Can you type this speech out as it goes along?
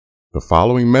The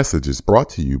following message is brought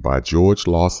to you by George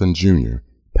Lawson Jr.,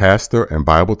 pastor and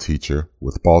Bible teacher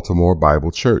with Baltimore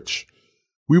Bible Church.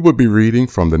 We will be reading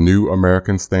from the New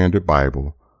American Standard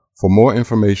Bible. For more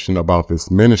information about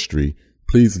this ministry,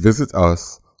 please visit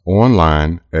us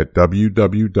online at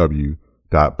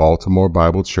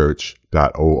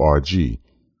www.baltimorebiblechurch.org.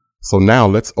 So now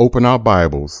let's open our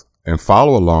Bibles and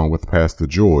follow along with Pastor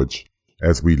George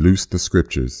as we loose the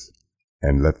scriptures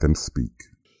and let them speak.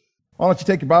 Why don't you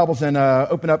take your Bibles and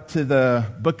open up to the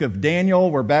book of Daniel.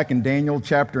 We're back in Daniel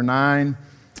chapter 9,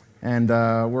 and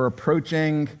we're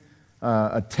approaching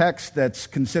a text that's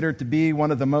considered to be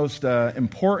one of the most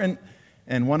important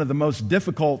and one of the most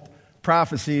difficult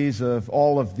prophecies of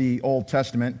all of the Old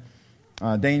Testament.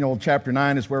 Daniel chapter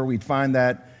 9 is where we'd find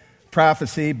that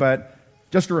prophecy, but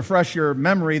just to refresh your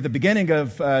memory, the beginning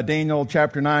of Daniel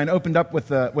chapter 9 opened up with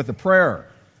a prayer.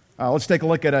 Let's take a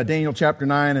look at Daniel chapter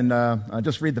 9 and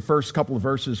just read the first couple of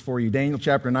verses for you. Daniel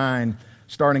chapter 9,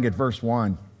 starting at verse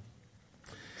 1. It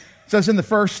says, "In the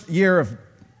first year of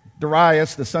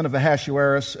Darius, the son of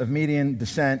Ahasuerus, of Median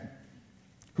descent,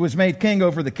 who was made king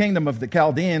over the kingdom of the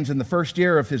Chaldeans in the first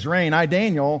year of his reign, I,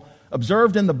 Daniel,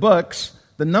 observed in the books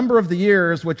the number of the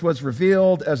years which was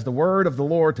revealed as the word of the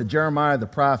Lord to Jeremiah the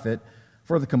prophet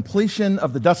for the completion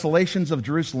of the desolations of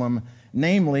Jerusalem,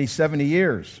 namely 70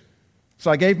 years. So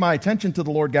I gave my attention to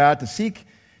the Lord God to seek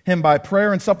him by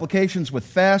prayer and supplications with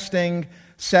fasting,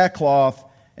 sackcloth,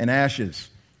 and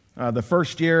ashes." The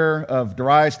first year of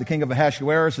Darius, the king of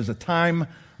Ahasuerus, is a time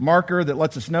marker that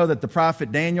lets us know that the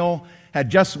prophet Daniel had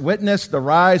just witnessed the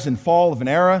rise and fall of an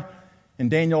era. In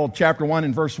Daniel chapter 1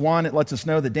 and verse 1, it lets us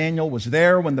know that Daniel was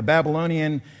there when the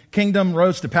Babylonian kingdom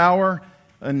rose to power.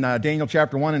 In Daniel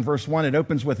chapter 1 and verse 1, it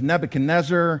opens with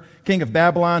Nebuchadnezzar, king of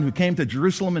Babylon, who came to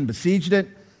Jerusalem and besieged it.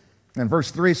 And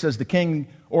verse 3 says the king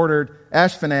ordered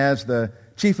Ashpenaz, the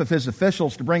chief of his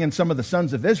officials, to bring in some of the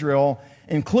sons of Israel,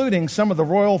 including some of the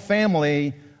royal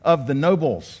family of the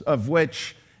nobles, of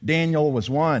which Daniel was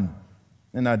one.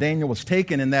 And Daniel was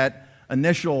taken in that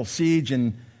initial siege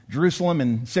in Jerusalem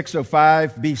in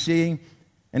 605 BC.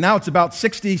 And now it's about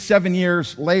 67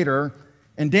 years later,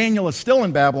 and Daniel is still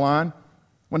in Babylon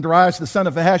when Darius, the son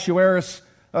of Ahasuerus,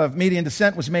 of Median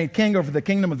descent, was made king over the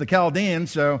kingdom of the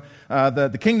Chaldeans. So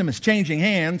the kingdom is changing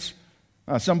hands.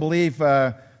 Some believe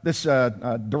this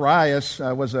Darius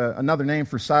was another name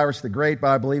for Cyrus the Great, but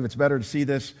I believe it's better to see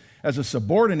this as a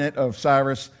subordinate of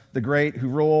Cyrus the Great, who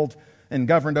ruled and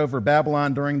governed over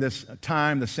Babylon during this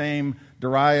time, the same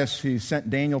Darius who sent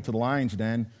Daniel to the lion's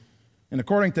den. And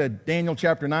according to Daniel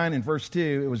chapter 9 and verse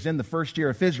 2, it was in the first year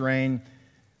of his reign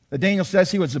that Daniel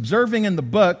says he was observing in the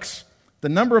books the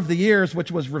number of the years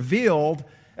which was revealed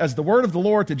as the word of the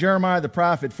Lord to Jeremiah the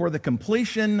prophet for the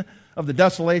completion of the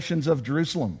desolations of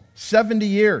Jerusalem. 70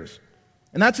 years.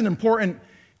 And that's an important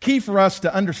key for us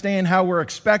to understand how we're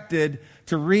expected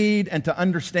to read and to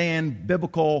understand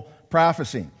biblical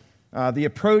prophecy. The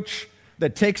approach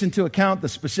that takes into account the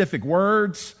specific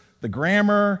words, the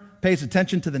grammar, pays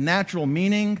attention to the natural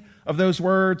meaning of those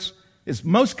words, is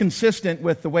most consistent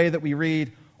with the way that we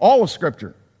read all of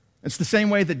Scripture. It's the same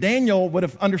way that Daniel would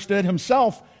have understood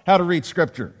himself how to read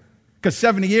Scripture. Because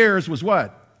 70 years was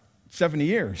what? 70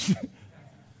 years.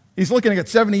 He's looking at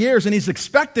 70 years and he's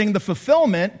expecting the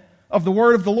fulfillment of the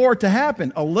word of the Lord to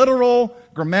happen. A literal,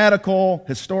 grammatical,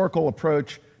 historical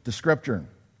approach to Scripture.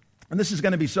 And this is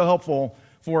going to be so helpful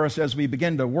for us as we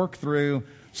begin to work through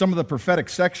some of the prophetic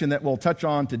section that we'll touch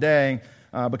on today,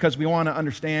 because we want to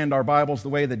understand our Bibles the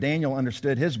way that Daniel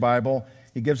understood his Bible.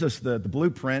 He gives us the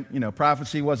blueprint.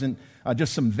 Prophecy wasn't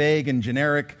just some vague and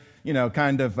generic,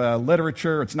 kind of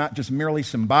literature. It's not just merely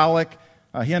symbolic.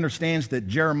 He understands that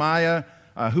Jeremiah,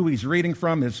 who he's reading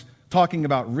from, is talking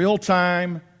about real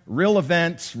time, real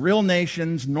events, real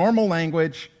nations, normal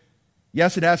language.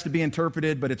 Yes, it has to be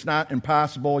interpreted, but it's not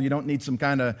impossible. You don't need some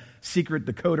kind of secret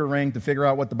decoder ring to figure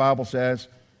out what the Bible says.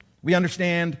 We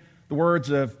understand the words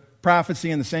of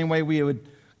prophecy in the same way we would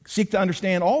seek to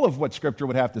understand all of what Scripture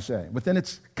would have to say within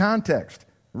its context,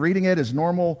 reading it as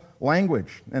normal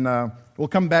language. And we'll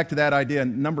come back to that idea a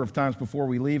number of times before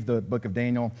we leave the book of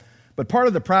Daniel. But part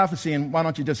of the prophecy, and why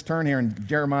don't you just turn here in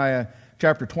Jeremiah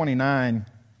chapter 29,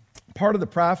 part of the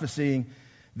prophecy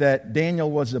that Daniel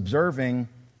was observing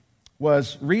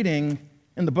was reading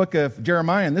in the book of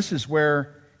Jeremiah, and this is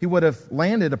where he would have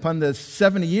landed upon this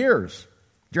 70 years.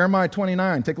 Jeremiah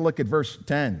 29, take a look at verse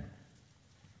 10.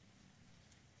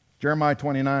 Jeremiah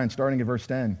 29, starting at verse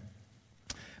 10.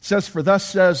 It says, "For thus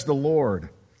says the Lord,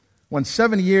 when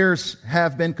 70 years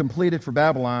have been completed for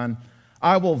Babylon,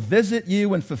 I will visit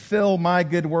you and fulfill my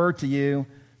good word to you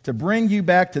to bring you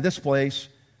back to this place."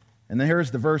 And then here's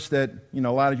the verse that, a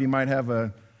lot of you might have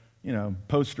a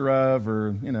poster of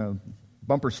or,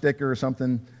 bumper sticker or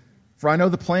something. For I know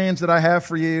the plans that I have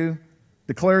for you,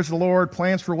 declares the Lord,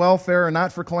 plans for welfare and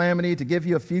not for calamity, to give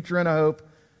you a future and a hope.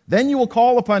 Then you will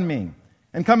call upon me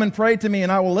and come and pray to me,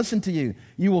 and I will listen to you.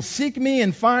 You will seek me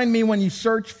and find me when you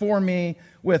search for me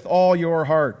with all your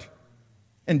heart.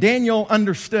 And Daniel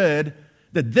understood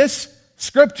that this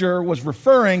scripture was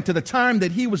referring to the time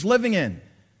that he was living in.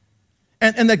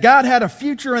 And that God had a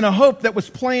future and a hope that was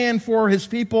planned for his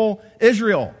people,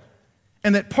 Israel.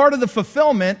 And that part of the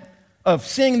fulfillment of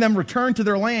seeing them return to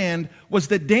their land was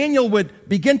that Daniel would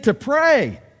begin to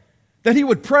pray. That he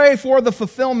would pray for the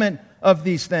fulfillment of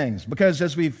these things. Because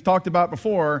as we've talked about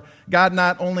before, God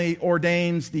not only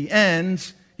ordains the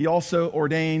ends, he also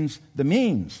ordains the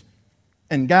means.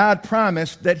 And God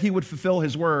promised that he would fulfill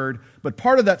his word, but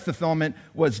part of that fulfillment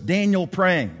was Daniel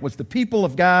praying, was the people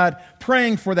of God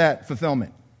praying for that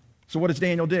fulfillment. So what does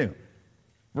Daniel do?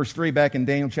 Verse 3 back in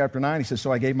Daniel chapter 9, he says,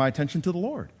 so I gave my attention to the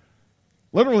Lord.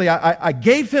 Literally, I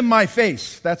gave him my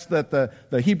face. That's the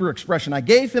Hebrew expression. I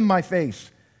gave him my face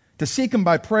to seek him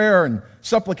by prayer and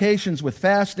supplications with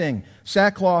fasting,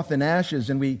 sackcloth and ashes.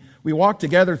 And we walked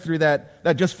together through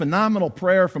that just phenomenal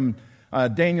prayer from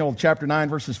Daniel chapter 9,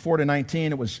 verses 4 to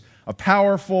 19. It was a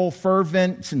powerful,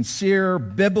 fervent, sincere,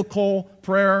 biblical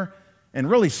prayer, and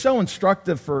really so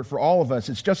instructive for all of us.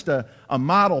 It's just a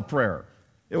model prayer.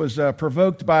 It was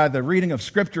provoked by the reading of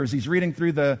Scripture. As he's reading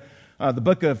through the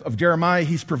book of Jeremiah,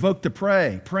 he's provoked to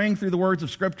pray, praying through the words of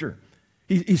Scripture.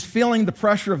 He's feeling the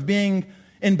pressure of being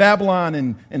in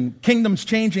Babylon and kingdoms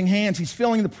changing hands. He's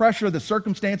feeling the pressure of the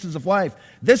circumstances of life.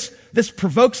 This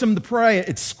provokes him to pray.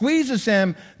 It squeezes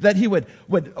him that he would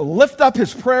lift up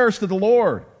his prayers to the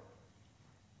Lord.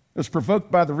 It was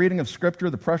provoked by the reading of Scripture,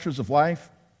 the pressures of life.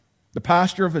 The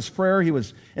posture of his prayer, he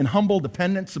was in humble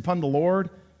dependence upon the Lord,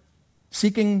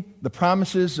 seeking the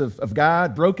promises of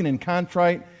God, broken and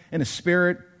contrite in his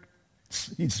spirit.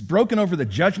 He's broken over the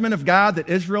judgment of God that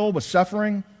Israel was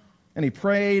suffering, and he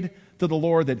prayed to the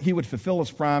Lord that he would fulfill his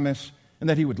promise and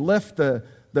that he would lift the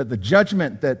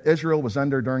judgment that Israel was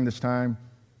under during this time.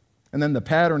 And then the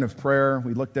pattern of prayer,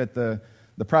 we looked at the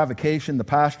provocation, the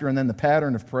posture, and then the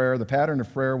pattern of prayer. The pattern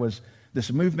of prayer was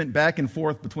this movement back and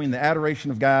forth between the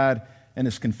adoration of God and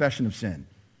his confession of sin.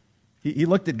 He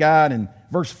looked at God in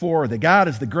verse 4, that God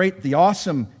is the great, the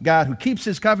awesome God who keeps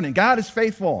his covenant. God is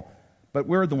faithful, but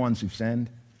we're the ones who've sinned.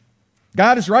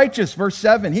 God is righteous, verse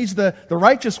 7. He's the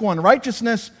righteous one.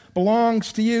 Righteousness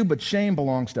belongs to you, but shame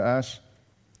belongs to us.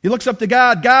 He looks up to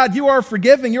God. God, you are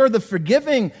forgiving. You're the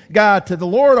forgiving God. To the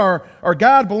Lord, our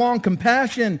God, belong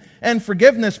compassion and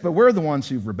forgiveness, but we're the ones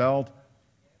who've rebelled.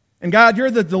 And God,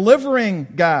 you're the delivering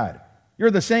God.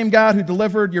 You're the same God who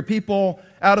delivered your people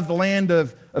out of the land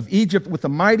of Egypt with a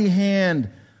mighty hand.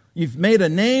 You've made a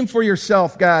name for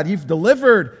yourself, God. You've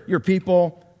delivered your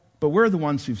people, but we're the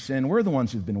ones who've sinned. We're the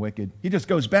ones who've been wicked. He just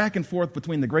goes back and forth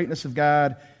between the greatness of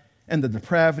God and the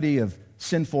depravity of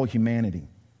sinful humanity.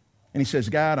 And he says,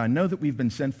 God, I know that we've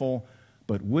been sinful,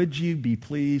 but would you be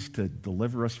pleased to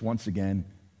deliver us once again?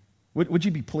 Would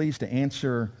you be pleased to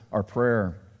answer our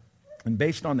prayer? And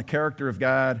based on the character of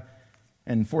God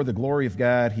and for the glory of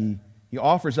God, he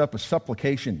offers up a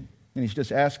supplication. And he's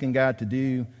just asking God to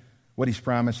do what he's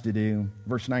promised to do.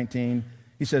 Verse 19,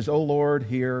 he says, O Lord,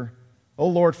 hear. O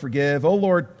Lord, forgive. O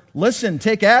Lord, listen,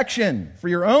 take action. For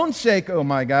your own sake, O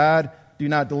my God, do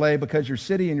not delay, because your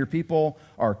city and your people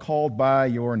are called by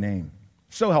your name.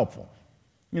 So helpful.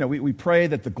 We pray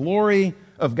that the glory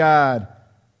of God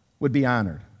would be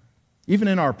honored. Even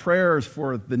in our prayers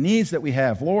for the needs that we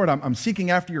have, Lord, I'm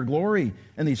seeking after your glory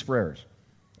in these prayers.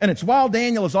 And it's while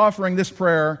Daniel is offering this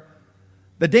prayer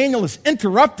that Daniel is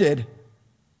interrupted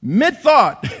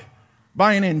mid-thought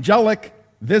by an angelic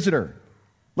visitor.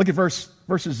 Look at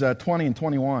verses 20 and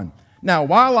 21. Now,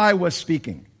 while I was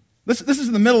speaking, this is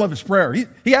in the middle of his prayer.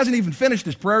 He hasn't even finished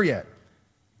his prayer yet.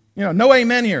 No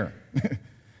amen here.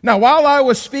 Now, while I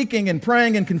was speaking and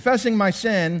praying and confessing my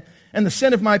sin and the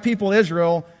sin of my people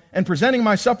Israel and presenting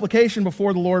my supplication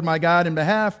before the Lord my God in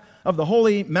behalf of the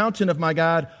holy mountain of my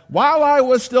God, while I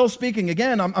was still speaking,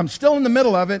 again, I'm still in the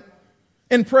middle of it,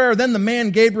 in prayer, then the man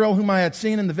Gabriel, whom I had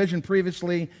seen in the vision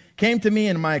previously, came to me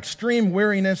in my extreme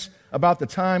weariness about the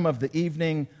time of the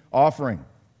evening offering.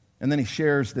 And then he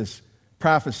shares this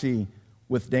prophecy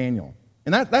with Daniel.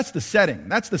 And that's the setting.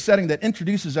 That's the setting that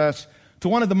introduces us to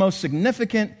one of the most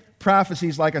significant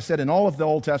prophecies, like I said, in all of the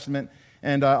Old Testament.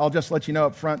 And I'll just let you know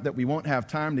up front that we won't have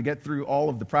time to get through all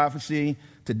of the prophecy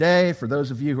today. For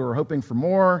those of you who are hoping for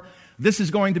more, this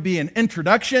is going to be an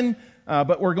introduction,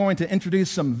 but we're going to introduce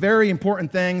some very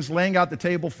important things, laying out the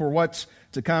table for what's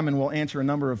to come, and we'll answer a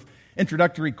number of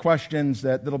introductory questions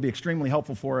that'll be extremely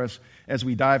helpful for us as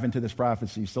we dive into this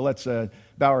prophecy. So let's bow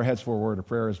our heads for a word of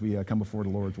prayer as we come before the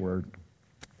Lord's word.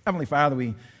 Heavenly Father,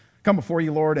 we come before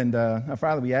you, Lord, and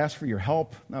Father, we ask for your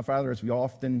help. Now, Father, as we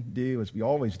often do, as we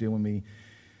always do when we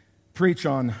preach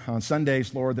on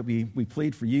Sundays, Lord, that we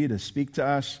plead for you to speak to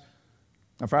us.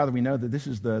 Now, Father, we know that this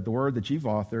is the word that you've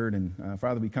authored, and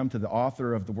Father, we come to the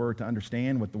author of the word to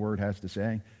understand what the word has to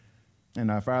say.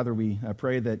 And Father, we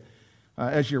pray that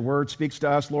as your word speaks to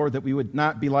us, Lord, that we would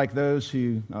not be like those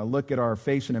who look at our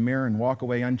face in a mirror and walk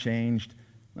away unchanged,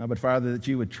 but Father, that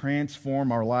you would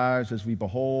transform our lives as we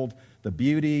behold the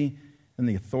beauty and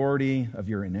the authority of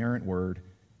your inerrant word.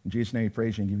 In Jesus' name we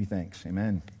praise you and give you thanks.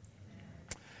 Amen.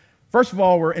 First of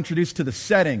all, we're introduced to the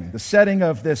setting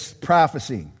of this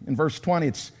prophecy. In verse 20,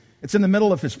 it's in the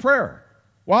middle of his prayer.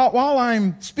 While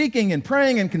I'm speaking and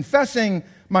praying and confessing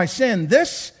my sin,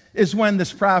 this is when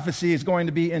this prophecy is going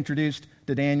to be introduced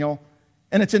to Daniel.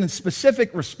 And it's in a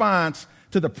specific response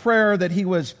to the prayer that he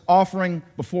was offering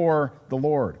before the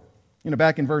Lord.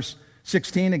 Back in verse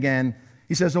 16 again,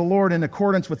 he says, O Lord, in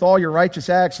accordance with all your righteous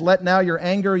acts, let now your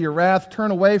anger, your wrath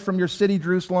turn away from your city,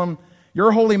 Jerusalem,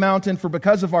 your holy mountain, for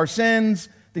because of our sins,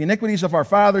 the iniquities of our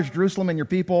fathers, Jerusalem and your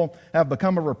people have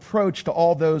become a reproach to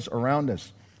all those around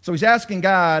us. So he's asking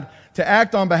God to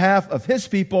act on behalf of his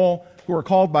people who are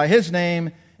called by his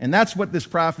name, and that's what this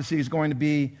prophecy is going to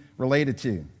be related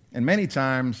to. And many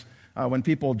times, when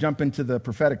people jump into the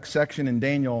prophetic section in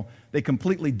Daniel, they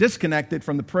completely disconnect it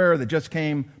from the prayer that just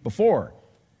came before.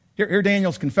 Here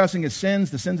Daniel's confessing his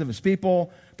sins, the sins of his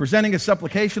people, presenting his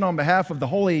supplication on behalf of the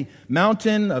holy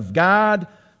mountain of God.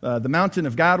 The mountain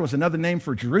of God was another name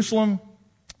for Jerusalem.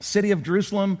 City of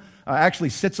Jerusalem actually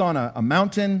sits on a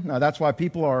mountain. That's why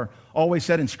people are always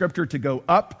said in Scripture to go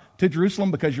up to Jerusalem,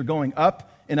 because you're going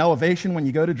up in elevation when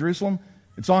you go to Jerusalem.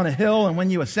 It's on a hill, and when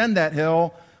you ascend that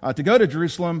hill to go to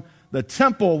Jerusalem, the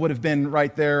temple would have been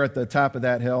right there at the top of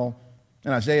that hill.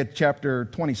 In Isaiah chapter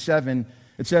 27,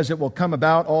 it says, it will come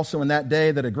about also in that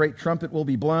day that a great trumpet will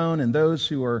be blown, and those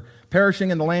who are perishing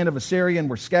in the land of Assyria and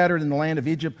were scattered in the land of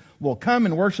Egypt will come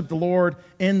and worship the Lord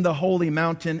in the holy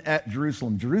mountain at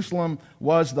Jerusalem. Jerusalem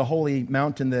was the holy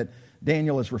mountain that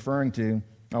Daniel is referring to.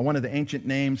 One of the ancient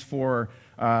names for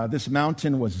this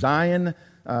mountain was Zion.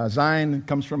 Zion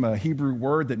comes from a Hebrew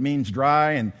word that means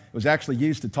dry, and it was actually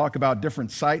used to talk about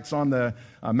different sites on the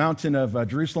mountain of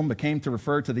Jerusalem, but came to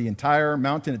refer to the entire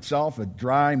mountain itself, a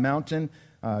dry mountain.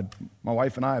 My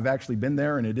wife and I have actually been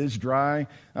there, and it is dry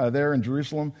there in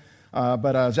Jerusalem.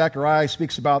 But Zechariah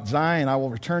speaks about Zion. I will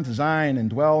return to Zion and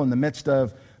dwell in the midst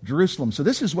of Jerusalem. So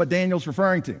this is what Daniel's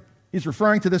referring to. He's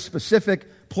referring to this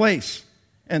specific place.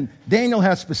 And Daniel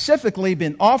has specifically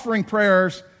been offering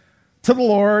prayers to the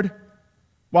Lord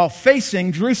while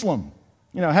facing Jerusalem.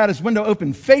 Had his window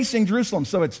open facing Jerusalem.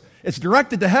 So it's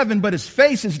directed to heaven, but his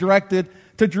face is directed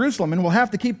to Jerusalem. And we'll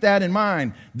have to keep that in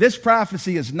mind. This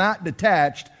prophecy is not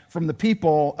detached from the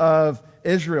people of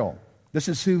Israel. This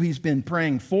is who he's been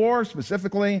praying for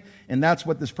specifically, and that's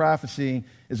what this prophecy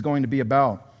is going to be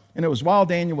about. And it was while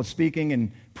Daniel was speaking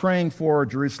and praying for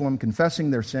Jerusalem,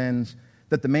 confessing their sins,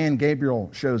 that the man Gabriel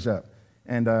shows up.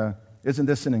 And isn't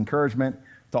this an encouragement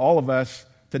to all of us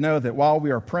to know that while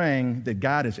we are praying, that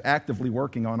God is actively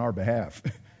working on our behalf?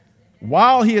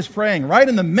 While he is praying, right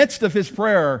in the midst of his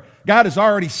prayer, God is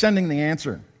already sending the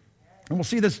answer. And we'll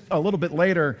see this a little bit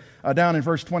later down in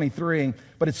verse 23.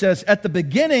 But it says, at the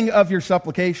beginning of your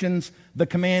supplications, the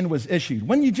command was issued.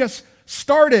 When you just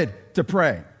started to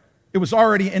pray, it was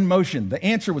already in motion. The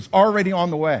answer was already on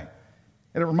the way.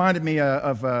 And it reminded me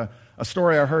of a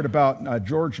story I heard about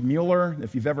George Mueller.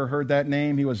 If you've ever heard that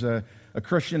name, he was a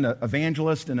Christian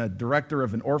evangelist and a director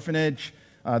of an orphanage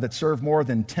that served more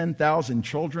than 10,000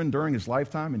 children during his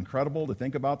lifetime. Incredible to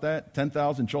think about that.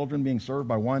 10,000 children being served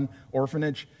by one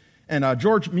orphanage. And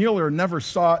George Mueller never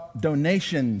sought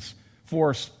donations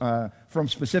from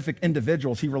specific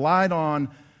individuals. He relied on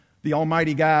the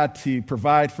Almighty God to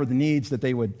provide for the needs that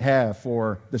they would have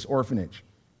for this orphanage.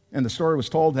 And the story was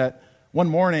told that one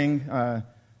morning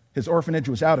his orphanage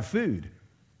was out of food.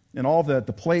 And all the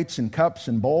plates and cups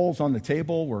and bowls on the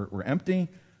table were empty.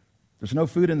 There's no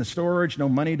food in the storage, no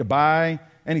money to buy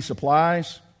any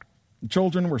supplies. The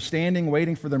children were standing,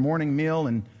 waiting for their morning meal,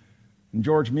 and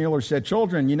George Mueller said,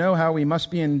 children, you know how we must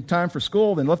be in time for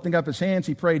school. Then lifting up his hands,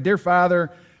 he prayed, Dear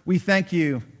Father, we thank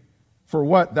you for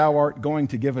what thou art going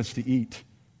to give us to eat.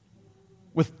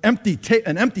 With an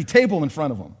empty table in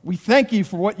front of them. We thank you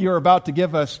for what you're about to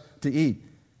give us to eat.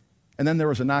 And then there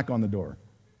was a knock on the door.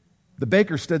 The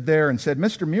baker stood there and said,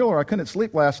 Mr. Mueller, I couldn't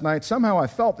sleep last night. Somehow I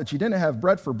felt that you didn't have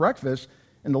bread for breakfast,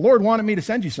 and the Lord wanted me to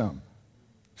send you some.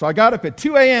 So I got up at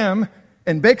 2 a.m.,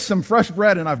 and bake some fresh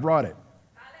bread, and I've brought it.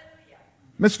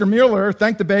 Mr. Mueller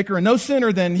thanked the baker, and no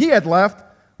sooner than he had left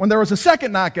when there was a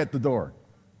second knock at the door.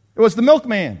 It was the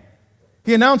milkman.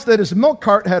 He announced that his milk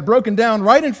cart had broken down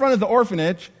right in front of the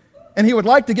orphanage, and he would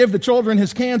like to give the children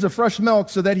his cans of fresh milk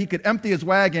so that he could empty his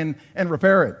wagon and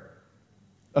repair it.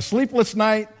 A sleepless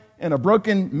night and a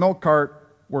broken milk cart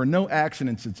were no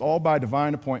accidents. It's all by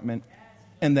divine appointment.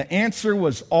 And the answer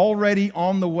was already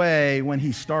on the way when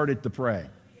he started to pray.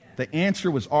 The answer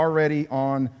was already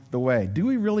on the way. Do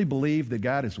we really believe that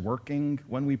God is working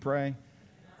when we pray?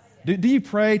 Do you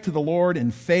pray to the Lord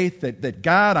in faith that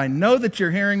God, I know that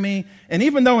you're hearing me, and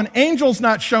even though an angel's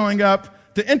not showing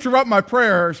up to interrupt my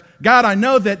prayers, God, I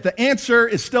know that the answer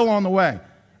is still on the way.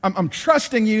 I'm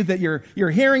trusting you that you're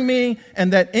hearing me,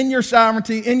 and that in your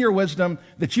sovereignty, in your wisdom,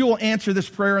 that you will answer this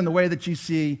prayer in the way that you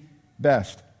see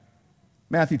best.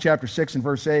 Matthew chapter 6 and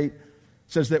verse 8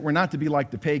 says that we're not to be like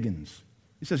the pagans.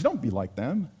 He says, don't be like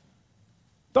them.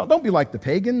 Don't be like the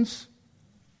pagans.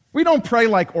 We don't pray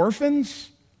like orphans.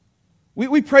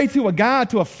 We pray to a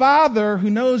God, to a Father who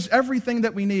knows everything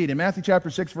that we need. In Matthew chapter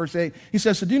 6, verse 8, he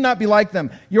says, so do not be like them.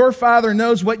 Your Father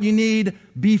knows what you need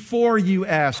before you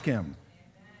ask him.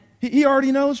 He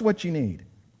already knows what you need.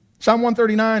 Psalm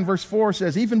 139, verse 4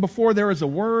 says, even before there is a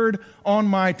word on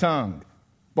my tongue,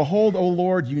 behold, O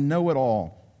Lord, you know it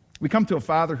all. We come to a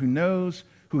Father who knows,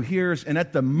 who hears, and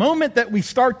at the moment that we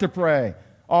start to pray,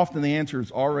 often the answer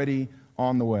is already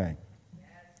on the way.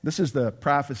 This is the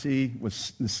prophecy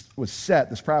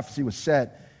this prophecy was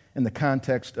set in the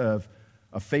context of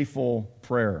a faithful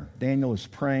prayer. Daniel is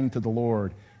praying to the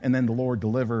Lord, and then the Lord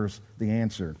delivers the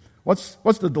answer. What's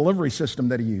the delivery system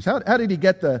that he used? How did he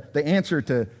get the answer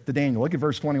to Daniel? Look at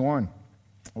verse 21.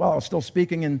 While I was still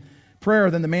speaking in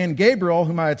prayer, then the man Gabriel,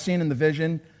 whom I had seen in the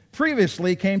vision,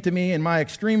 previously came to me in my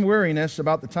extreme weariness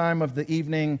about the time of the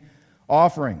evening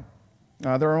offering.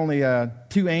 There are only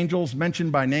two angels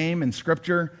mentioned by name in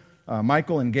Scripture,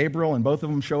 Michael and Gabriel, and both of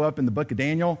them show up in the book of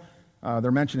Daniel.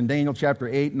 They're mentioned in Daniel chapter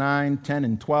 8, 9, 10,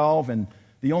 and 12. And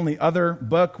the only other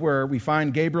book where we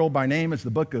find Gabriel by name is the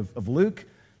book of Luke,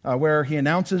 where he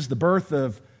announces the birth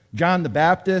of John the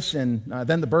Baptist and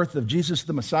then the birth of Jesus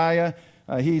the Messiah.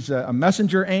 He's a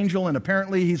messenger angel, and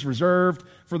apparently he's reserved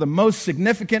for the most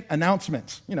significant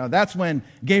announcements. That's when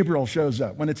Gabriel shows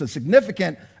up, when it's a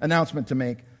significant announcement to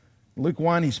make. In Luke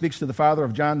 1, he speaks to the father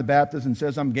of John the Baptist and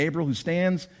says, I'm Gabriel who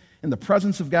stands in the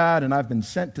presence of God, and I've been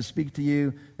sent to speak to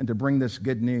you and to bring this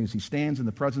good news. He stands in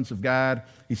the presence of God.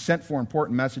 He's sent for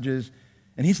important messages.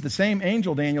 And he's the same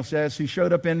angel, Daniel says, who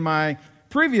showed up in my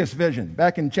previous vision.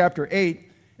 Back in chapter 8,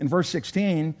 in verse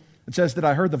 16, it says that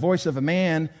I heard the voice of a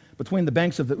man between the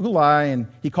banks of the Ulai, and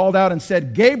he called out and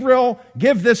said, Gabriel,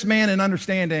 give this man an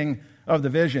understanding of the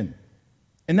vision.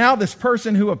 And now this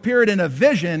person who appeared in a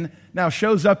vision now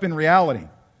shows up in reality.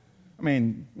 I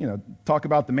mean, talk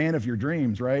about the man of your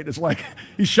dreams, right? It's like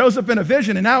he shows up in a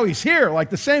vision and now he's here. Like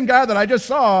the same guy that I just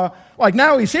saw, like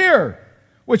now he's here,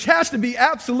 which has to be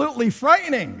absolutely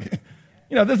frightening.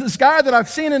 This guy that I've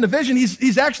seen in the vision,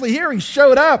 he's actually here. He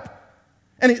showed up.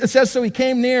 And it says, so he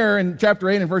came near in chapter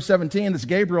 8 and verse 17, this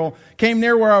Gabriel came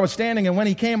near where I was standing, and when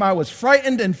he came, I was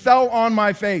frightened and fell on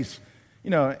my face.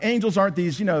 Angels aren't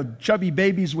these, chubby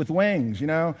babies with wings,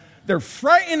 They're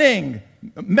frightening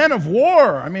men of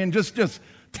war. I mean, just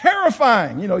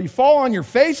terrifying. You fall on your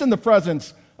face in the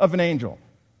presence of an angel.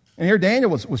 And here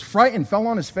Daniel was frightened, fell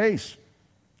on his face.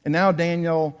 And now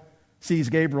Daniel sees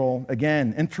Gabriel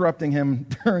again, interrupting him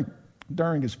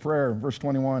during his prayer. Verse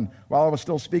 21, while I was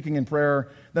still speaking in prayer,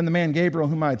 then the man Gabriel,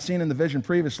 whom I had seen in the vision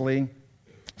previously,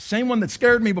 same one that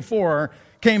scared me before,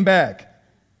 came back.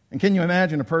 And can you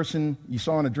imagine a person you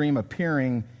saw in a dream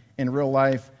appearing in real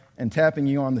life and tapping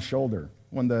you on the shoulder?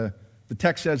 When the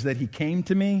text says that he came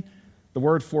to me, the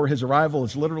word for his arrival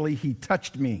is literally he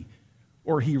touched me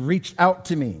or he reached out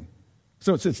to me.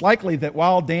 So it's likely that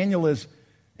while Daniel is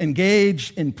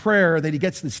engaged in prayer, that he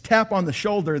gets this tap on the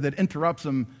shoulder that interrupts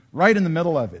him right in the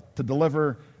middle of it to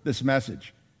deliver this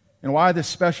message. And why this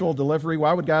special delivery?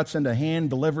 Why would God send a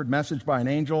hand-delivered message by an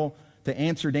angel to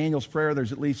answer Daniel's prayer?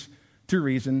 There's at least two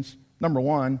reasons. Number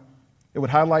one, it would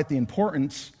highlight the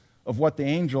importance of what the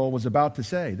angel was about to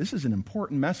say. This is an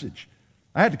important message.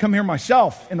 I had to come here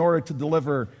myself in order to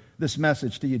deliver this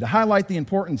message to you, to highlight the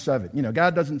importance of it.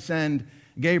 God doesn't send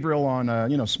Gabriel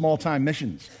on, small-time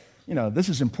missions. This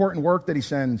is important work that he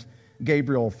sends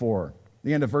Gabriel for.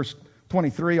 The end of verse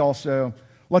 23 also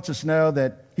lets us know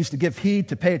that he's to give heed,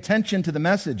 to pay attention to the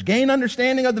message, gain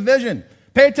understanding of the vision.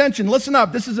 Pay attention, listen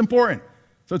up, this is important.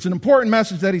 So it's an important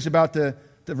message that he's about to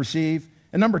receive.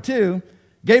 And number two,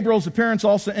 Gabriel's appearance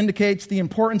also indicates the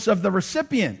importance of the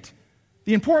recipient.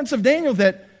 The importance of Daniel,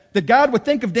 that that God would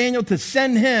think of Daniel to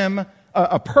send him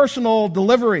a personal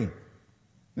delivery.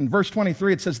 In verse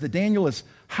 23, it says that Daniel is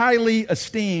highly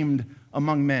esteemed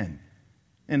among men.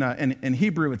 In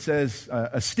Hebrew, it says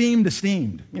esteemed.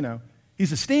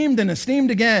 He's esteemed and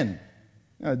esteemed again.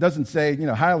 It doesn't say,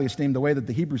 highly esteemed the way that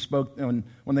the Hebrews spoke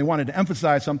when they wanted to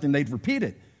emphasize something, they'd repeat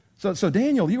it. So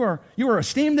Daniel, you are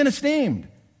esteemed and esteemed.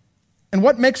 And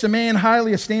what makes a man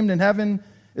highly esteemed in heaven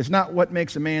is not what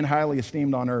makes a man highly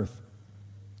esteemed on earth.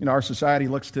 Our society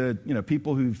looks to,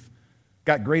 people who've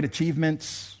got great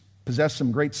achievements, possess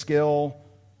some great skill.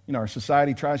 Our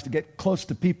society tries to get close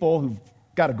to people who've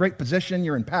got a great position,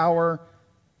 you're in power.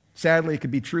 Sadly, it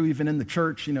could be true even in the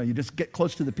church. You just get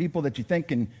close to the people that you think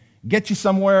can get you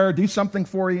somewhere, do something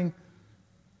for you.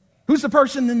 Who's the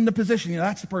person in the position?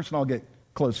 That's the person I'll get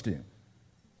close to.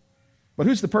 But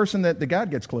who's the person that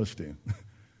God gets close to?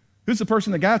 Who's the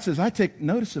person that God says, I take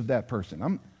notice of that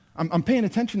person. I'm paying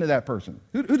attention to that person.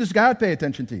 Who does God pay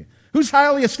attention to? Who's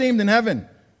highly esteemed in heaven?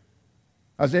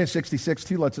 Isaiah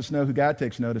 66:2 lets us know who God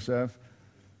takes notice of.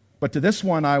 But to this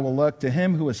one I will look, to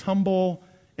him who is humble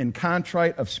and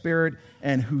contrite of spirit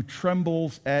and who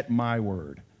trembles at my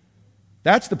word.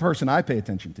 That's the person I pay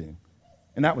attention to.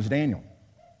 And that was Daniel.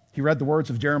 He read the words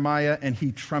of Jeremiah and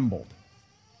he trembled.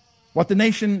 What the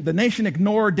nation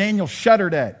ignored, Daniel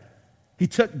shuddered at. He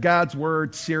took God's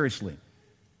word seriously.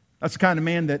 That's the kind of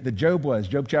man that Job was.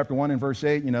 Job chapter 1 and verse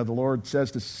 8, the Lord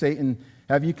says to Satan,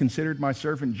 have you considered my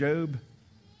servant Job?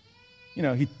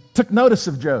 He took notice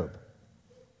of Job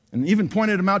and even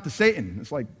pointed him out to Satan.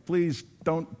 It's like, please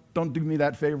don't do me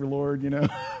that favor, Lord,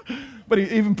 But he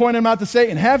even pointed him out to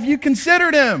Satan. Have you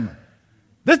considered him?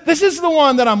 This is the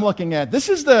one that I'm looking at. This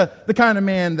is the kind of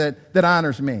man that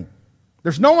honors me.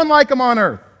 There's no one like him on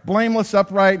earth. Blameless,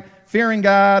 upright, fearing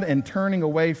God, and turning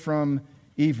away from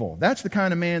evil. That's the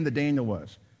kind of man that Daniel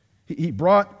was. He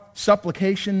brought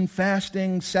supplication,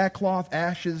 fasting, sackcloth,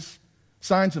 ashes,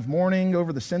 signs of mourning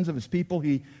over the sins of his people.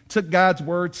 He took God's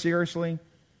word seriously.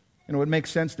 And it would make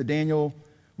sense that Daniel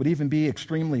would even be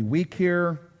extremely weak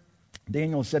here.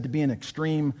 Daniel is said to be in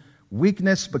extreme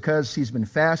weakness because he's been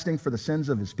fasting for the sins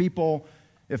of his people.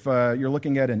 If you're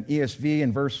looking at an ESV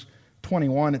in verse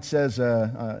 21, it says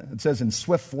in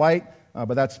swift flight,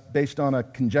 but that's based on a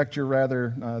conjecture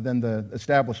rather than the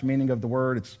established meaning of the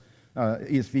word.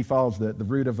 ESV follows the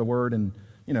root of the word, and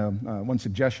one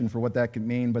suggestion for what that could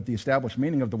mean, but the established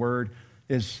meaning of the word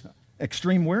is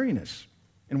extreme weariness.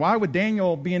 And why would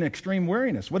Daniel be in extreme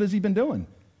weariness? What has he been doing?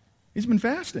 He's been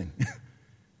fasting.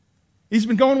 He's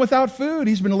been going without food.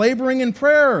 He's been laboring in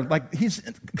prayer. Like, he's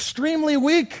extremely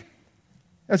weak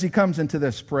as he comes into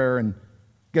this prayer and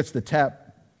gets the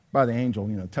tap by the angel,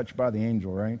 touched by the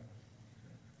angel, right?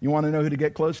 You want to know who to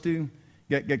get close to?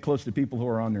 Get close to people who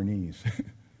are on their knees.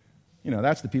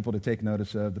 That's the people to take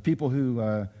notice of. The people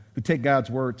who take God's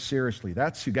word seriously.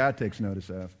 That's who God takes notice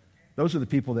of. Those are the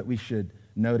people that we should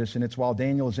notice. And it's while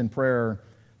Daniel is in prayer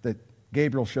that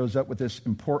Gabriel shows up with this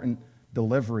important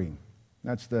delivery.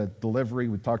 That's the delivery.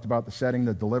 We talked about the setting,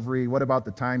 the delivery. What about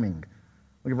the timing?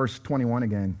 Look at verse 21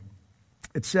 again.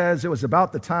 It says it was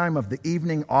about the time of the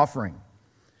evening offering.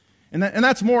 And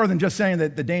that's more than just saying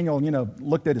that Daniel,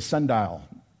 looked at his sundial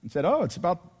and said, oh, it's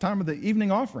about the time of the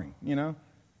evening offering,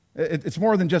 It's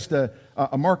more than just a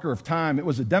marker of time. It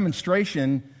was a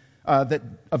demonstration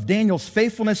of Daniel's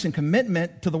faithfulness and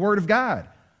commitment to the Word of God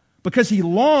because he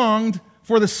longed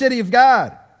for the city of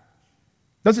God.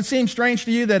 Does it seem strange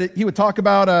to you that he would talk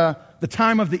about the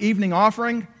time of the evening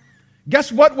offering?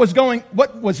 Guess what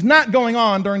was not going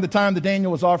on during the time that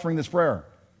Daniel was offering this prayer?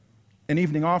 An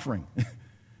evening offering.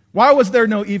 Why was there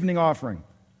no evening offering?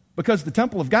 Because the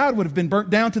temple of God would have been burnt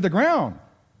down to the ground.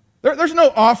 There's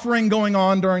no offering going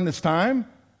on during this time.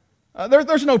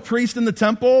 There's no priest in the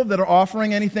temple that are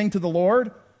offering anything to the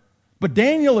Lord. But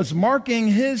Daniel is marking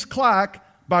his clock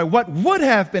by what would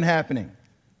have been happening.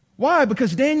 Why?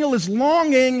 Because Daniel is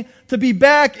longing to be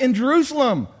back in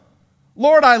Jerusalem.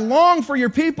 Lord, I long for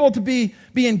your people to be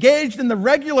engaged in the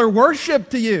regular worship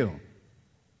to you.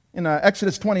 In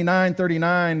Exodus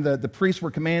 29:39, the priests were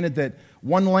commanded that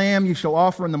one lamb you shall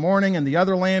offer in the morning and the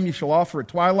other lamb you shall offer at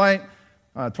twilight.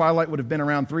 Twilight would have been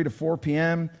around 3 to 4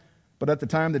 p.m., but at the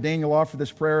time that Daniel offered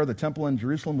this prayer, the temple in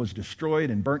Jerusalem was destroyed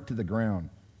and burnt to the ground.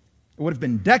 It would have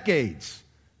been decades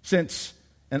since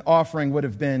an offering would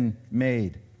have been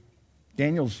made.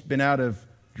 Daniel's been out of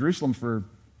Jerusalem for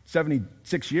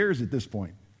 76 years at this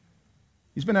point.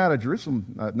 He's been out of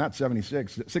Jerusalem, not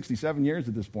 76, 67 years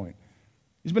at this point.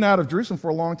 He's been out of Jerusalem for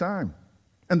a long time.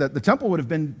 And the temple would have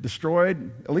been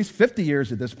destroyed at least 50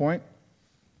 years at this point.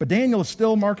 But Daniel is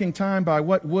still marking time by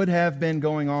what would have been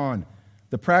going on.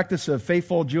 The practice of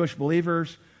faithful Jewish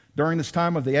believers during this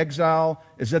time of the exile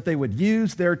is that they would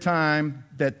use their time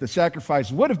that the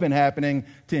sacrifice would have been happening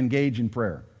to engage in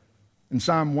prayer. In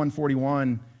Psalm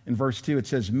 141, in verse 2, it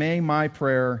says, may my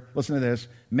prayer, listen to this,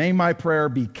 may my prayer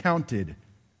be counted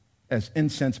as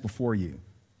incense before you,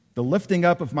 the lifting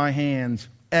up of my hands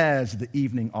as the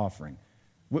evening offering.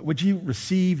 Would you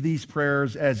receive these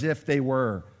prayers as if they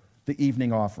were the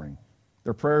evening offering?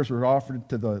 Their prayers were offered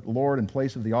to the Lord in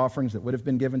place of the offerings that would have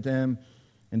been given to him.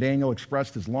 And Daniel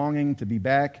expressed his longing to be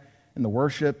back in the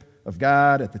worship of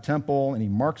God at the temple, and he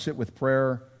marks it with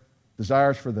prayer,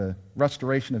 desires for the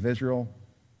restoration of Israel.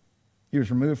 He was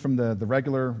removed from the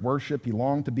regular worship. He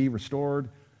longed to be restored.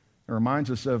 It reminds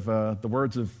us of the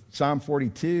words of Psalm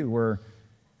 42, where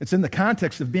it's in the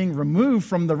context of being removed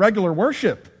from the regular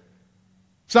worship.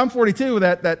 Psalm 42,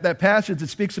 that passage that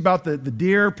speaks about the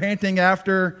deer panting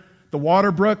after the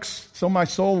water brooks, so my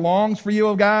soul longs for you,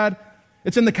 O God.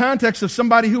 It's in the context of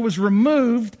somebody who was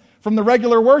removed from the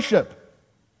regular worship.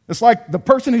 It's like the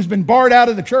person who's been barred out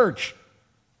of the church,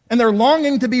 and they're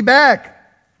longing to be back.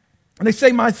 And they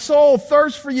say, my soul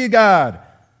thirsts for you, God,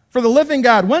 for the living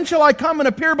God. When shall I come and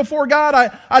appear before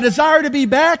God? I desire to be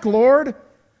back, Lord.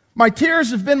 My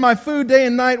tears have been my food day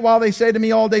and night, while they say to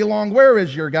me all day long, where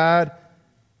is your God?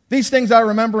 These things I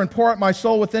remember and pour out my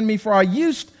soul within me, for I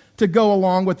used to go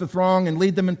along with the throng and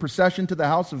lead them in procession to the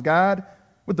house of God,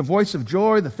 with the voice of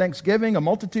joy, the thanksgiving, a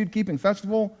multitude keeping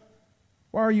festival.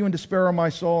 Why are you in despair, O my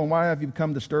soul, and why have you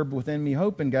become disturbed within me?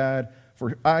 Hope in God,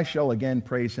 for I shall again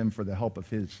praise him for the help of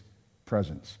his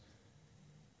presence.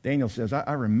 Daniel says,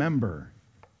 I remember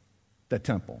that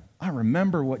temple. I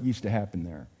remember what used to happen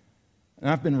there. And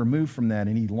I've been removed from that,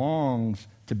 and he longs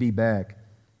to be back.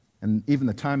 And even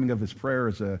the timing of his prayer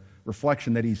is a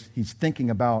reflection that he's thinking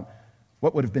about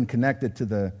what would have been connected to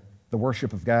the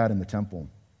worship of God in the temple.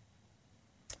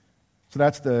 So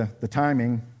that's the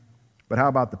timing. But how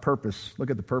about the purpose? Look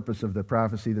at the purpose of the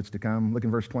prophecy that's to come. Look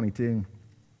in verse 22.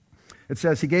 It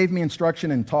says, he gave me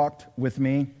instruction and talked with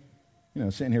me.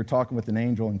 Sitting here talking with an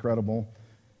angel, incredible.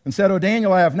 And said, O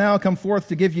Daniel, I have now come forth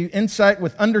to give you insight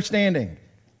with understanding.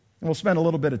 And we'll spend a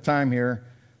little bit of time here.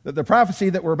 The prophecy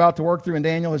that we're about to work through in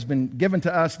Daniel has been given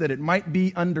to us that it might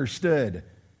be understood.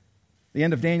 The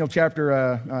end of Daniel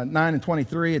chapter 9 and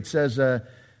 23, it says,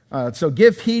 so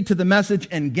give heed to the message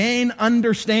and gain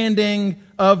understanding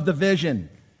of the vision.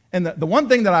 And the one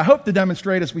thing that I hope to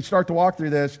demonstrate as we start to walk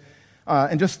through this,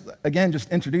 and just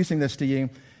introducing this to you,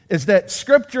 is that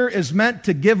Scripture is meant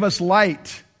to give us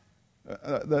light.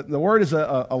 The word is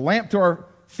a lamp to our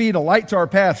feet, a light to our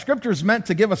path. Scripture is meant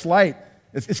to give us light.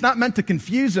 It's not meant to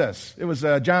confuse us. It was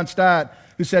John Stott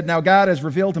who said, now God has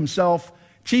revealed himself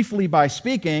chiefly by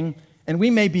speaking, and we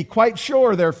may be quite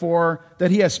sure, therefore,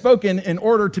 that he has spoken in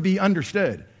order to be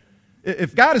understood.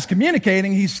 If God is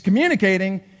communicating, he's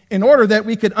communicating in order that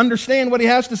we could understand what he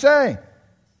has to say.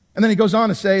 And then he goes on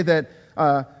to say that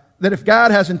if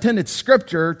God has intended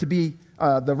Scripture to be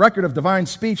the record of divine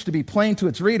speech to be plain to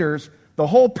its readers, the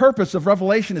whole purpose of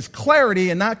revelation is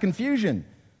clarity and not confusion.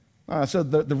 So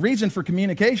the reason for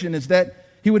communication is that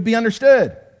he would be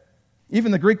understood.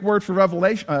 Even the Greek word for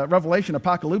revelation,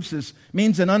 apocalypsis,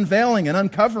 means an unveiling, an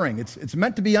uncovering. It's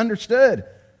meant to be understood.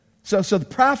 So the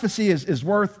prophecy is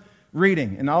worth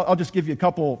reading. And I'll just give you a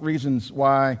couple reasons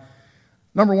why.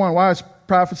 Number one, why is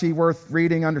prophecy worth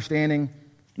reading, understanding?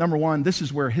 Number one, this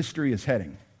is where history is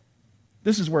heading.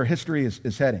 This is where history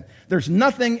is heading. There's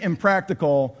nothing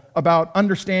impractical about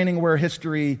understanding where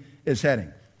history is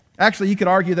heading. Actually, you could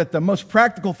argue that the most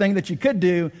practical thing that you could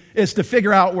do is to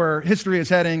figure out where history is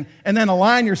heading and then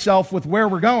align yourself with where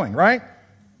we're going, right?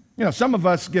 Some of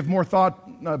us give more thought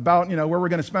about, where we're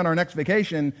going to spend our next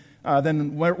vacation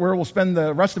than where we'll spend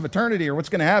the rest of eternity or what's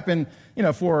going to happen,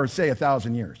 for, say,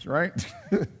 1,000 years, right?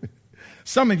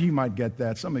 Some of you might get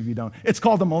that. Some of you don't. It's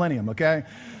called the millennium, okay?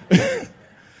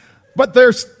 But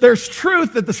there's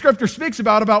truth that the Scripture speaks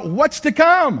about what's to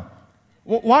come.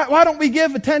 Why don't we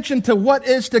give attention to what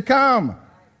is to come?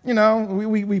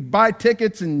 We buy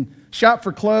tickets and shop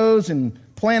for clothes and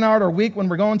plan out our week when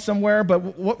we're going somewhere, but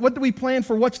what do we plan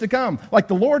for what's to come? Like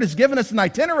the Lord has given us an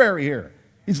itinerary here.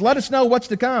 He's let us know what's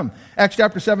to come. Acts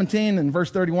chapter 17 and verse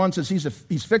 31 says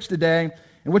he's fixed a day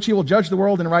in which he will judge the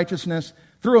world in righteousness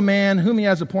through a man whom he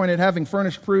has appointed, having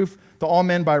furnished proof to all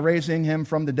men by raising him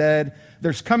from the dead.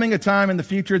 There's coming a time in the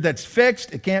future that's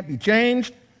fixed. It can't be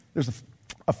changed. There's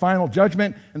a final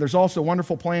judgment, and there's also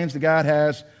wonderful plans that God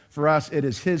has for us. It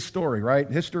is his story, right?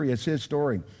 History is his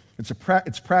story.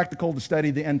 It's practical to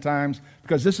study the end times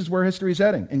because this is where history is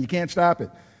heading, and you can't stop it.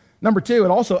 Number two, it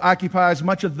also occupies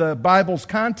much of the Bible's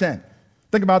content.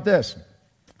 Think about this.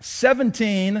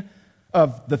 17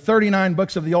 of the 39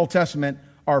 books of the Old Testament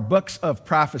are books of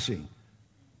prophecy,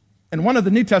 and one of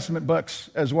the New Testament books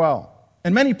as well.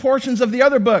 And many portions of the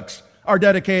other books are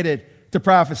dedicated to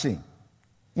prophecy.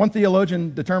 One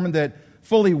theologian determined that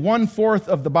fully 1/4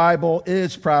 of the Bible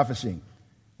is prophecy.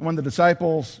 And when the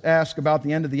disciples ask about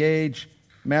the end of the age,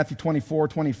 Matthew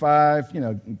 24:25,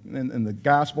 in the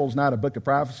Gospels, not a book of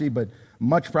prophecy, but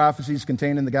much prophecy is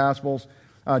contained in the Gospels.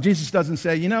 Jesus doesn't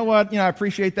say, you know what, I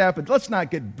appreciate that, but let's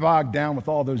not get bogged down with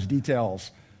all those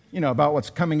details, about what's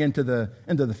coming into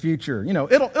the future.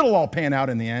 It'll all pan out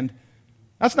in the end.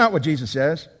 That's not what Jesus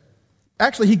says.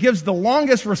 Actually, he gives the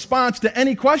longest response to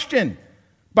any question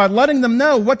by letting them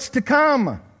know what's to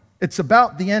come. It's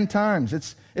about the end times.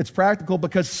 It's practical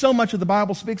because so much of the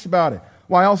Bible speaks about it.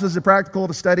 Why else is it practical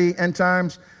to study end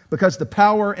times? Because the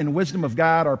power and wisdom of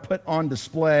God are put on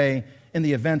display in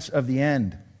the events of the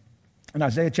end. In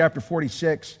Isaiah chapter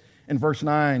 46, in verse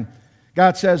 9,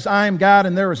 God says, I am God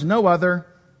and there is no other.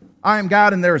 I am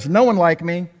God and there is no one like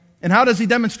me. And how does he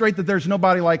demonstrate that there's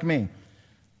nobody like me?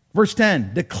 Verse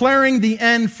 10, declaring the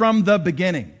end from the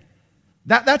beginning.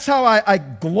 That's how I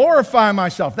glorify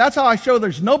myself. That's how I show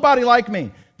there's nobody like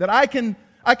me, that I can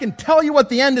tell you what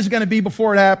the end is going to be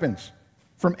before it happens.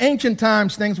 From ancient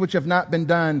times, things which have not been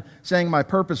done, saying my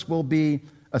purpose will be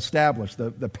established.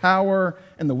 The power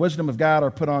and the wisdom of God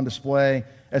are put on display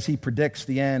as he predicts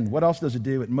the end. What else does it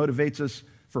do? It motivates us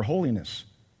for holiness.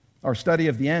 Our study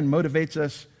of the end motivates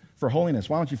us for holiness.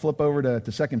 Why don't you flip over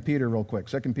to 2 Peter real quick.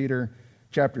 2 Peter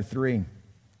chapter 3.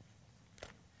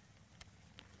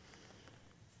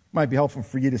 Might be helpful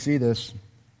for you to see this.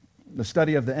 The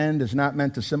study of the end is not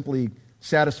meant to simply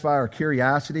satisfy our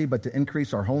curiosity, but to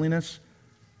increase our holiness.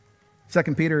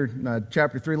 2 Peter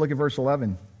chapter 3, look at verse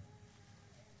 11.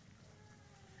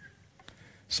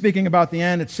 Speaking about the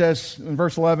end, it says in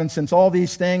verse 11, since all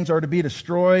these things are to be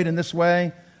destroyed in this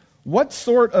way, what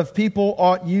sort of people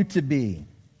ought you to be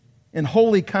in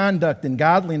holy conduct and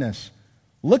godliness,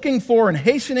 looking for and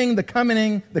hastening the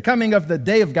coming of the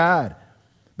day of God,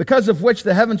 because of which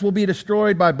the heavens will be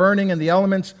destroyed by burning and the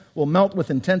elements will melt with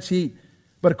intense heat.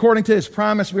 But according to his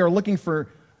promise, we are looking for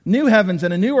new heavens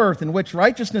and a new earth in which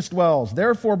righteousness dwells.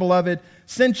 Therefore, beloved,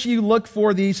 since you look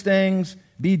for these things,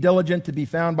 be diligent to be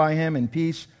found by him in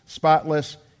peace,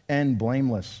 spotless and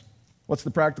blameless. What's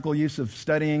the practical use of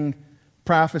studying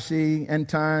prophecy, end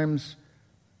times?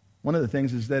 One of the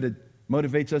things is that it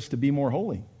motivates us to be more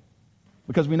holy,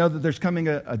 because we know that there's coming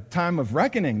a time of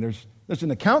reckoning. There's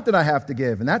an account that I have to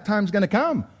give, and that time's going to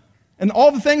come. And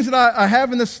all the things that I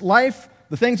have in this life,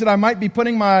 the things that I might be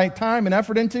putting my time and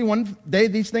effort into, one day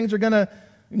these things are going to,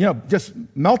 just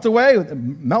melt away,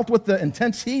 melt with the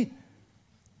intense heat.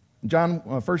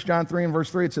 1 John 3 and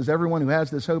verse 3, it says, everyone who has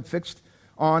this hope fixed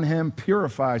on him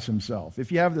purifies himself.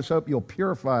 If you have this hope, you'll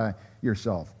purify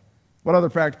yourself. What other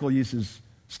practical uses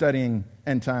studying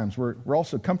end times? We're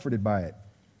also comforted by it.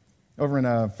 Over in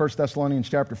 1 Thessalonians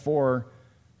chapter 4,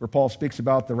 where Paul speaks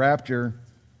about the rapture,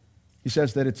 he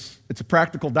says that it's a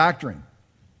practical doctrine.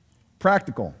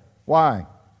 Practical. Why?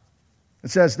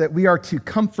 It says that we are to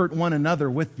comfort one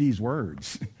another with these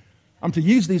words. I'm to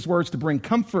use these words to bring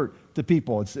comfort to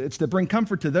people. It's to bring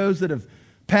comfort to those that have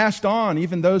passed on,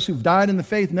 even those who've died in the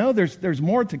faith. No, there's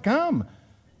more to come.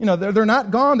 They're not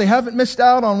gone. They haven't missed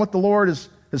out on what the Lord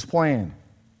has planned.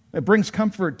 It brings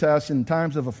comfort to us in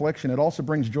times of affliction. It also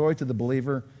brings joy to the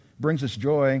believer. It brings us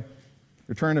joy.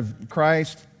 Return of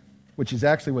Christ, which is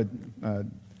actually what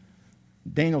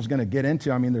Daniel's going to get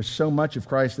into. I mean, there's so much of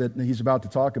Christ that he's about to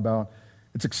talk about.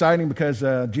 It's exciting because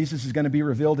Jesus is going to be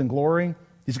revealed in glory.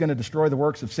 He's going to destroy the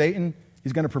works of Satan.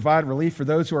 He's going to provide relief for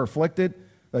those who are afflicted.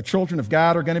 The children of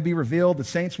God are going to be revealed. The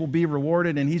saints will be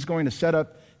rewarded, and he's going to set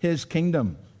up his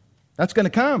kingdom. That's going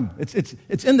to come.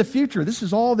 It's in the future. This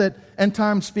is all that end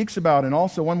time speaks about. And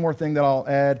also, one more thing that I'll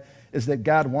add is that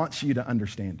God wants you to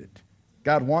understand it.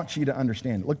 God wants you to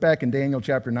understand it. Look back in Daniel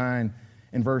chapter 9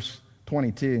 in verse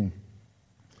 22.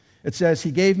 It says,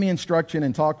 he gave me instruction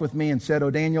and talked with me and said, O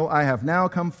Daniel, I have now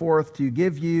come forth to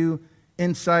give you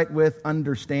insight with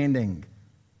understanding.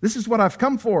 This is what I've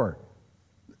come for.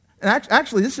 And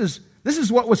actually, this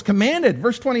is what was commanded.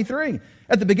 Verse 23.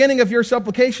 At the beginning of your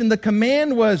supplication, the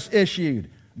command was issued.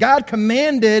 God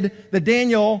commanded that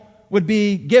Daniel would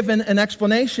be given an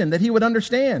explanation, that he would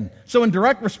understand. So in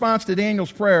direct response to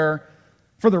Daniel's prayer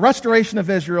for the restoration of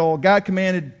Israel, God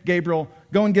commanded Gabriel,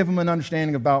 go and give him an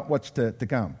understanding about what's to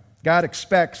come. God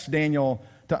expects Daniel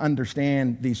to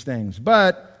understand these things,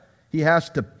 but he has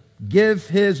to give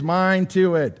his mind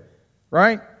to it,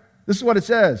 right? This is what it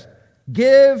says.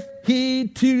 Give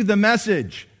heed to the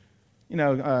message.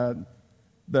 The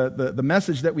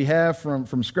message that we have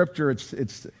from Scripture,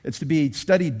 it's to be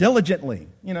studied diligently.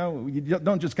 You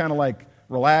don't just kind of like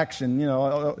relax and,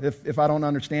 if I don't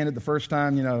understand it the first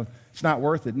time, it's not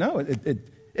worth it. No,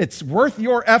 it's worth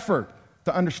your effort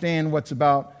to understand what's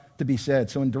about to be said.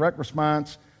 So in direct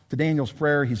response to Daniel's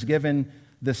prayer, he's given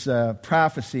this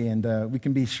prophecy, and we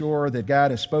can be sure that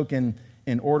God has spoken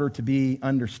in order to be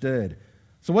understood.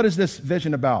 So what is this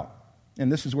vision about?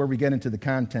 And this is where we get into the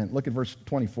content. Look at verse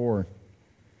 24. It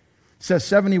says,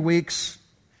 70 weeks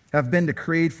have been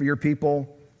decreed for your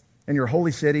people and your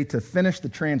holy city to finish the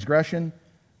transgression,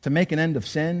 to make an end of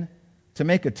sin, to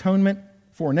make atonement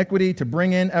for iniquity, to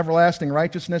bring in everlasting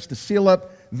righteousness, to seal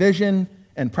up vision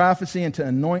and prophecy, and to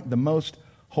anoint the most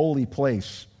holy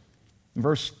place. And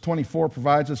verse 24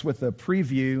 provides us with a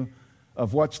preview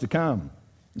of what's to come.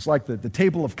 It's like the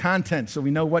table of contents, so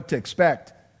we know what to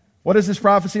expect. What is this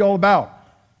prophecy all about?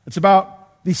 It's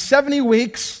about these 70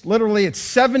 weeks. Literally, it's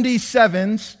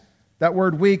 77s. That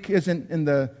word week isn't in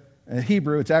the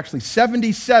Hebrew. It's actually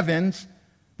 77s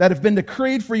that have been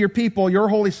decreed for your people, your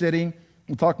holy city.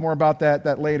 We'll talk more about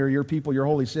that later, your people, your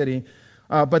holy city.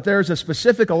 But there's a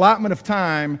specific allotment of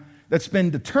time that's been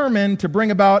determined to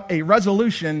bring about a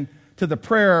resolution to the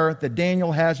prayer that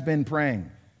Daniel has been praying.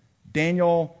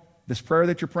 Daniel, this prayer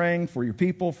that you're praying for your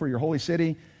people, for your holy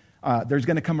city, there's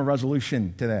going to come a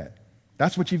resolution to that.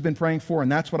 That's what you've been praying for,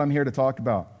 and that's what I'm here to talk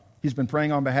about. He's been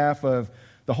praying on behalf of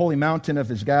the holy mountain of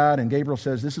his God, and Gabriel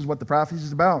says this is what the prophecy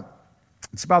is about.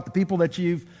 It's about the people that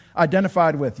you've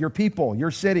identified with, your people,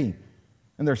 your city.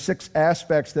 And there are 6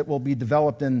 aspects that will be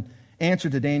developed in answer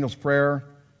to Daniel's prayer.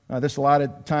 This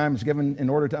allotted time is given in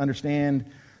order to understand,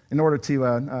 in order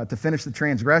to finish the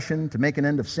transgression, to make an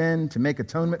end of sin, to make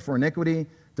atonement for iniquity,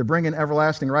 to bring in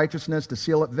everlasting righteousness, to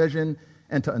seal up vision,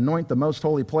 and to anoint the most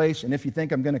holy place. And if you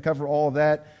think I'm going to cover all of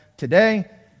that today,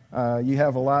 you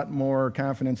have a lot more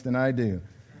confidence than I do.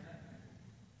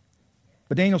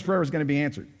 But Daniel's prayer was going to be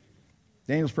answered.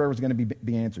 Daniel's prayer was going to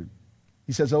be answered.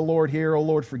 He says, O Lord, hear, O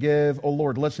Lord, forgive, O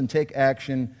Lord, listen, take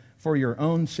action for your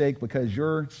own sake, because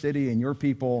your city and your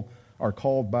people are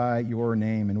called by your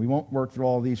name. And we won't work through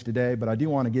all of these today, but I do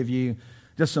want to give you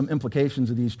just some implications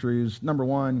of these truths. Number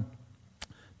one,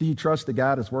 do you trust that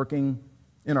God is working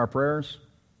in our prayers?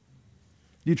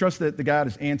 Do you trust that God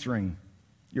is answering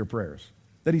your prayers?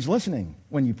 That He's listening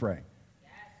when you pray?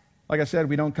 Yes. Like I said,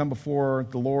 we don't come before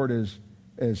the Lord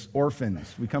as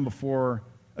orphans. We come before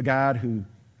a God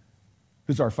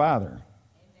who's our Father. Amen.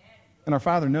 And our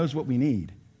Father knows what we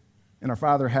need. And our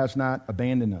Father has not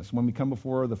abandoned us. When we come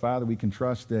before the Father, we can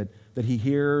trust that He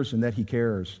hears and that He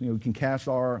cares. We can cast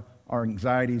our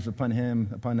anxieties upon Him,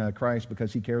 upon Christ,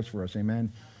 because He cares for us.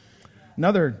 Amen.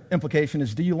 Another implication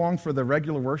is, do you long for the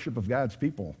regular worship of God's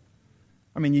people?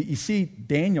 I mean, you see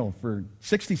Daniel for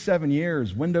 67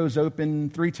 years, windows open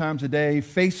 3 times a day,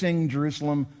 facing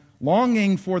Jerusalem,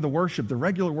 longing for the worship, the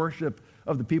regular worship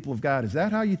of the people of God. Is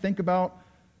that how you think about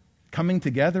coming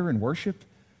together and worship?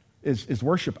 Is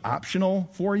worship optional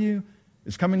for you?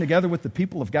 Is coming together with the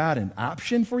people of God an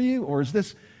option for you? Or is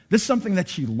this something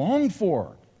that you long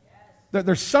for? Yes.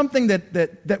 There's something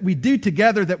that we do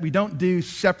together that we don't do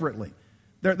separately.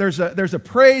 There's a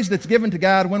praise that's given to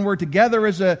God when we're together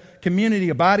as a community,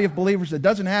 a body of believers, that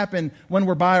doesn't happen when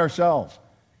we're by ourselves.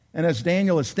 And as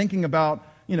Daniel is thinking about,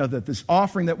 that this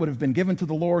offering that would have been given to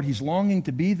the Lord, he's longing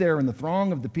to be there in the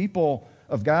throng of the people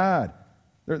of God.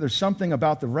 There's something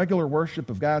about the regular worship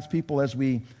of God's people as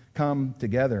we come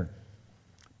together.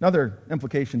 Another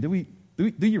implication,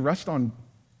 do you rest in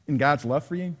God's love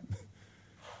for you?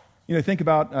 Think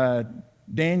about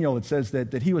Daniel. It says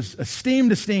that he was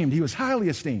esteemed. He was highly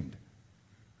esteemed.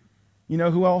 You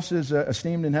know who else is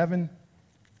esteemed in heaven?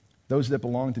 Those that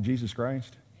belong to Jesus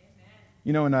Christ.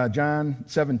 Amen. In John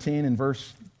 17 and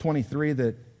verse 23,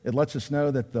 that it lets us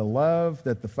know that the love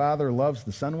that the Father loves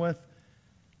the Son with,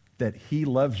 that He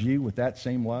loves you with that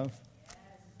same love. Yes.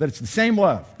 That it's the same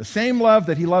love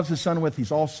that He loves His Son with,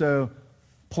 He's also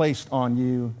placed on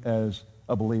you as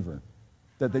a believer.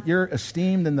 That you're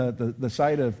esteemed in the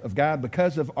sight of God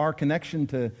because of our connection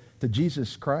to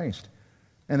Jesus Christ.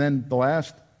 And then the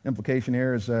last implication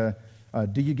here is,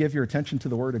 do you give your attention to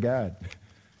the Word of God?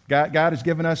 God has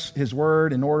given us His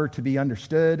Word in order to be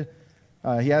understood.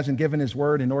 He hasn't given His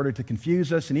Word in order to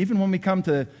confuse us. And even when we come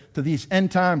to these end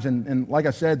times, and like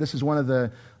I said, this is one of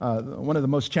the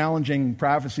most challenging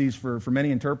prophecies for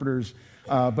many interpreters.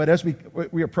 But as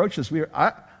we approach this,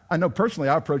 I know personally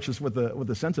I approach this with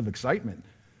a sense of excitement.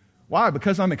 Why?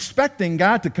 Because I'm expecting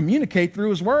God to communicate through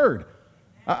His Word.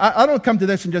 I don't come to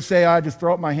this and just say, I just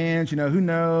throw up my hands, who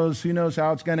knows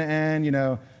how it's going to end,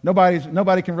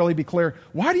 nobody can really be clear.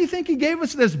 Why do you think He gave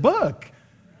us this book?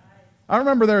 I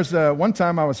remember there's one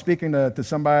time I was speaking to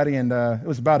somebody, and it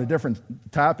was about a different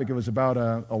topic. It was about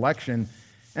election.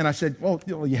 And I said, well,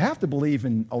 you have to believe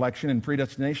in election and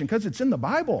predestination because it's in the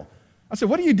Bible. I said,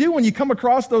 what do you do when you come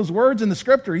across those words in the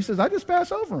scripture? He says, I just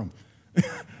pass over them.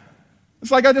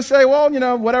 It's like I just say, well,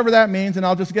 whatever that means, and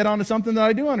I'll just get on to something that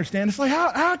I do understand. It's like,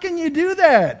 how can you do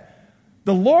that?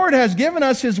 The Lord has given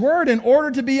us his word in order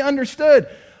to be understood.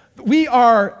 We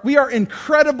are an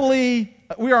incredibly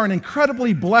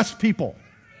blessed people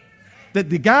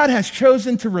that God has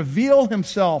chosen to reveal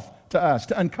himself to us,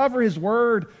 to uncover his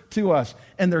word to us.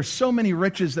 And there's so many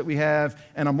riches that we have,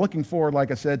 and I'm looking forward,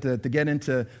 like I said, to get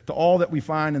into all that we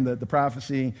find in the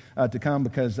prophecy to come,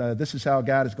 because this is how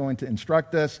God is going to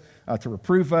instruct us, to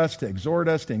reprove us, to exhort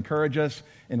us, to encourage us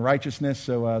in righteousness,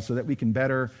 so that we can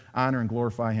better honor and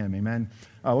glorify him. Amen.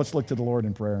 Let's look to the Lord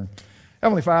in prayer.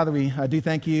 Heavenly Father, we do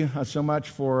thank you so much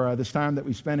for this time that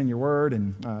we spent in your word,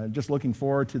 and just looking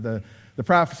forward to the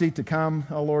prophecy to come,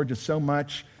 oh Lord, just so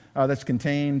much that's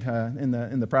contained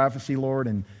in the prophecy, Lord.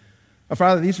 And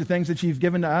Father, these are things that you've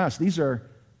given to us. These are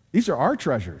our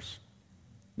treasures.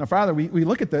 Now, Father, we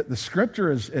look at the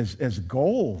scripture as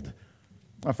gold.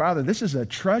 Now, Father, this is a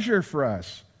treasure for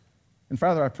us. And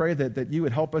Father, I pray that you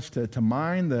would help us to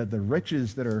mine the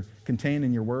riches that are contained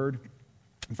in your word.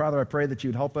 And Father, I pray that you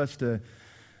would help us to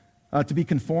be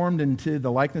conformed into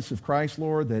the likeness of Christ,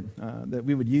 Lord, that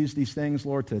we would use these things,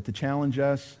 Lord, to challenge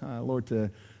us, Lord, to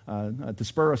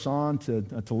spur us on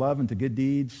to love and to good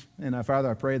deeds. And Father,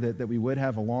 I pray that we would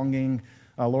have a longing,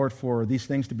 Lord, for these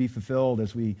things to be fulfilled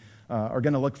as we are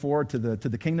going to look forward to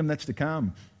the kingdom that's to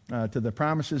come, to the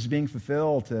promises being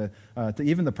fulfilled, to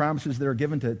even the promises that are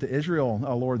given to Israel,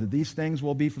 Lord, that these things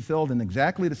will be fulfilled in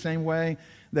exactly the same way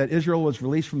that Israel was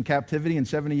released from captivity in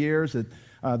 70 years, that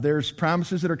there's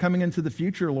promises that are coming into the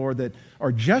future, Lord, that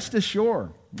are just as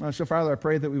sure. So, Father, I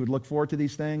pray that we would look forward to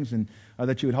these things, and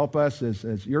that you would help us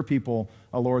as your people,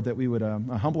 Lord, that we would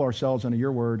humble ourselves under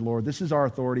your word, Lord. This is our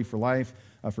authority for life,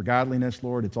 for godliness,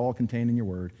 Lord. It's all contained in your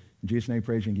word. In Jesus' name, we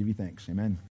praise you and give you thanks.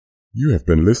 Amen. You have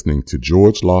been listening to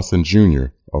George Lawson Jr.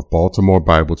 of Baltimore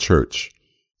Bible Church.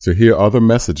 To hear other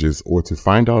messages or to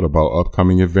find out about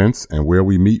upcoming events and where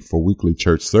we meet for weekly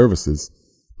church services,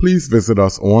 please visit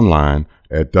us online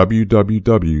at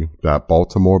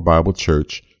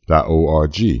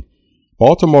www.baltimorebiblechurch.org.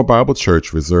 Baltimore Bible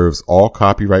Church reserves all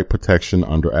copyright protection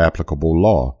under applicable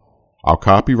law. Our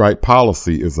copyright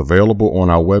policy is available on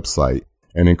our website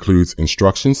and includes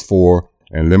instructions for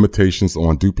and limitations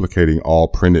on duplicating all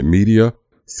printed media,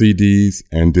 CDs,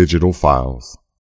 and digital files.